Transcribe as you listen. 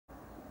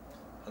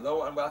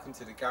Hello and welcome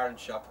to the Garden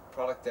Shop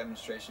product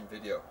demonstration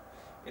video.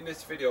 In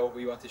this video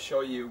we want to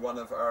show you one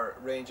of our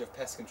range of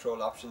pest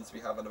control options we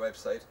have on the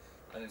website,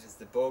 and it is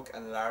the Bug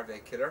and Larvae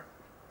Killer.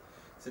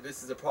 So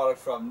this is a product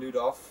from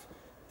Nudolf.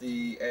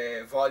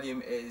 The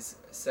volume is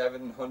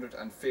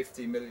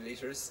 750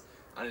 milliliters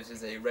and it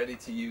is a ready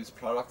to use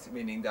product,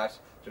 meaning that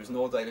there's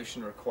no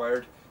dilution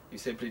required. You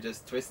simply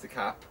just twist the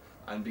cap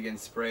and begin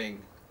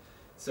spraying.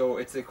 So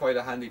it's quite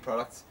a handy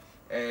product.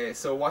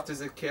 So what does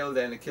it kill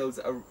then? It kills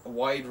a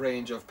wide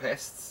range of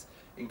pests,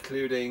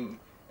 including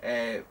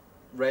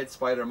red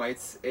spider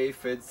mites,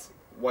 aphids,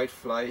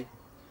 whitefly.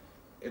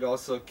 It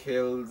also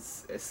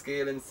kills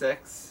scale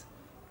insects,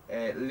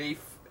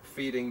 leaf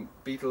feeding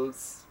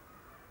beetles,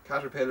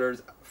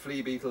 caterpillars,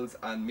 flea beetles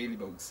and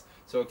mealybugs.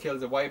 So it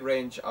kills a wide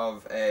range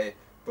of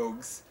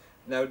bugs.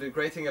 Now the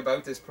great thing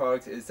about this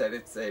product is that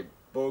it's a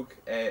bug,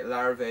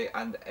 larvae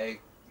and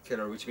egg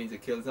killer, which means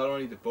it kills not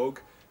only the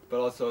bug but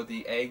also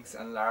the eggs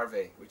and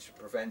larvae, which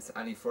prevents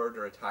any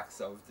further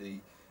attacks of the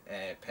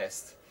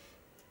pest.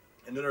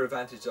 Another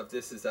advantage of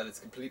this is that it's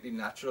completely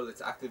natural.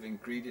 Its active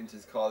ingredient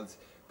is called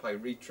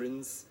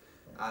pyrethrins,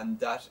 and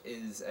that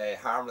is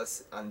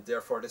harmless, and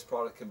therefore this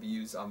product can be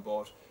used on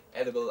both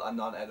edible and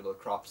non-edible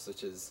crops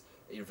such as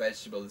your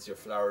vegetables, your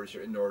flowers,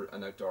 your indoor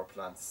and outdoor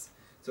plants.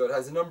 So it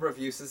has a number of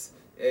uses.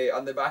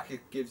 On the back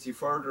it gives you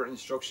further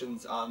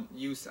instructions on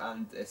use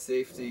and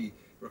safety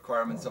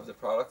requirements of the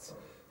product.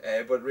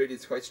 But really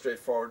it's quite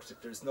straightforward.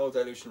 There's no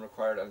dilution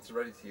required and it's a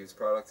ready to use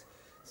product.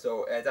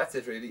 So that's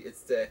it really.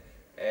 It's the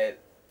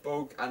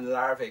Bug and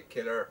Larvae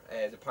Killer,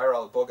 the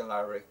Pyrrol Bug and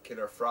Larvae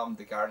Killer from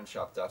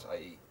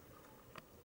thegardenshop.ie.